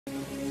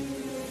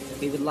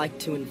We would like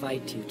to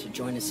invite you to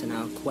join us in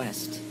our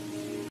quest.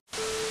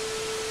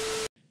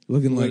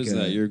 Looking What like is a,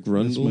 that? Your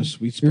grundle? That's my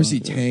sweet You ever spot. see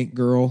Tank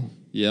Girl?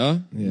 Yeah?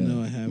 Yeah.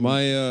 No, I haven't.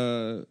 My,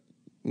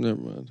 never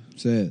mind.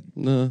 Say it.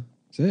 No,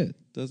 Say it.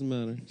 doesn't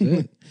matter. Say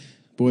it.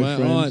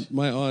 Boyfriend.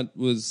 My aunt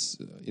was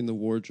in the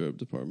wardrobe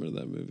department of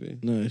that movie.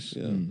 Nice.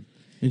 Yeah.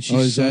 And she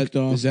Is sucked that,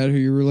 off. is that who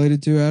you're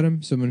related to,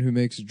 Adam? Someone who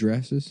makes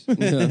dresses?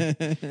 Yeah.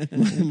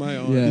 my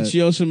aunt. Yeah. Did she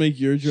also make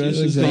your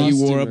dresses was that you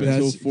costumer. wore up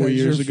until 4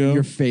 years ago?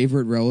 Your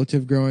favorite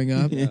relative growing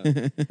up?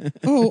 Yeah.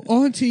 Oh,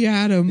 Auntie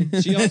Adam.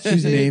 She also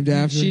She's did, named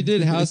after. She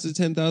did House of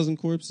 10,000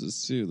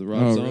 Corpses too, the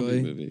Rob Zombie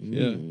really? movie.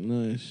 Yeah.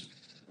 Nice.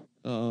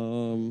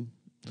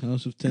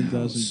 House of House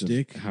 10,000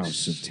 Dick.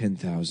 House of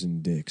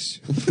 10,000 Dicks.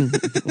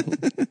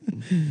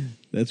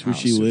 That's where House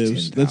she of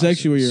lives. 10,000 That's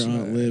actually where your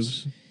aunt Swears.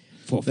 lives.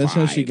 For That's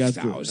how she got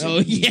 5,000 Oh,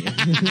 yeah.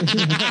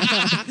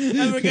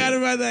 I forgot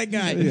about that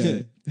guy.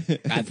 Yeah.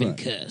 I've been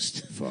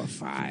cursed. For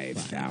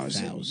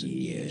 5,000 years,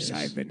 years.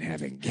 I've been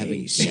having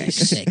Having gay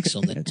sex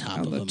on the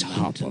top on of the a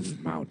top mountain.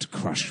 of Mount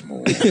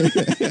Crushmore.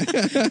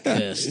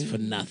 Cursed for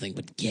nothing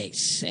but gay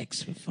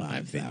sex for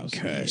I've been 5,000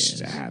 cursed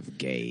to years. have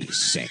gay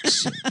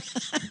sex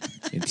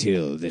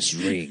until this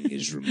ring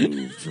is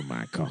removed from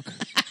my cock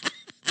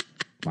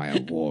by a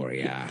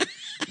warrior.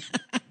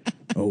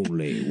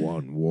 Only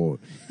one war.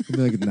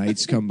 Like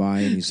nights come by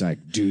and he's like,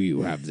 "Do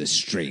you have the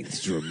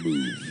strength to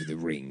remove the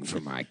ring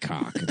from my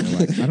cock?" And they're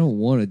like, "I don't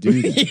want to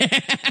do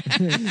that."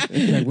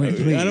 Like, wait,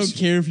 please. I don't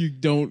care if you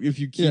keep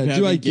Yeah, having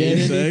do I gay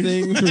get sex.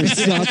 anything for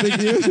stopping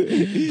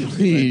you?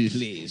 Please.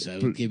 Please,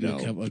 I'll give you no.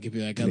 a couple. I'll give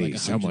you like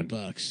Please, someone.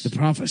 $100. The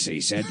prophecy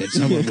said that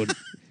someone would.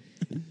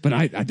 But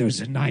I there's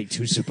a knight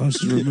who's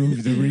supposed to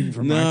remove the ring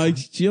from my No, cock.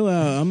 chill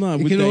out. I'm not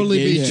It with can that only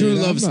gay be shit. true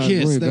I'm love's not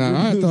kiss. worried about it.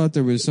 I thought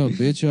there was some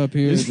bitch up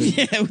here. That,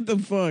 Yeah, what the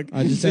fuck?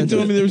 I just They had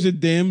told to- me there was a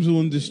damsel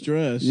in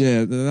distress.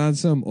 yeah, not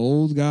some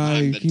old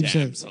guy who I'm the keeps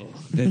saying damsel.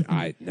 that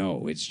I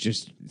no, it's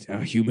just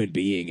a human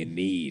being in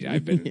need.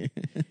 I'm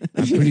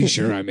pretty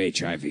sure I'm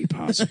HIV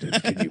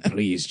positive. Can you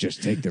please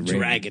just take the ring?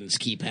 Dragons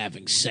keep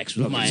having sex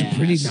with Look, my it's ass. a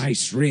pretty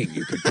nice ring.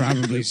 You could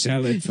probably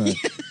sell it for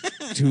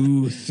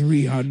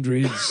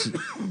 200-300,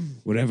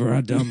 whatever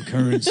our dumb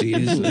currency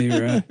is,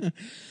 lira.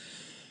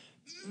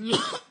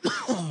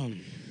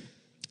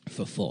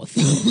 For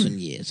 4,000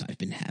 years, I've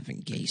been having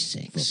gay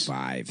For sex.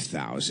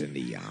 5,000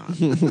 eon.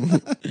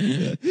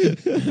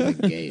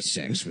 Having gay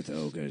sex with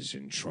ogres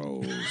and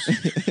trolls.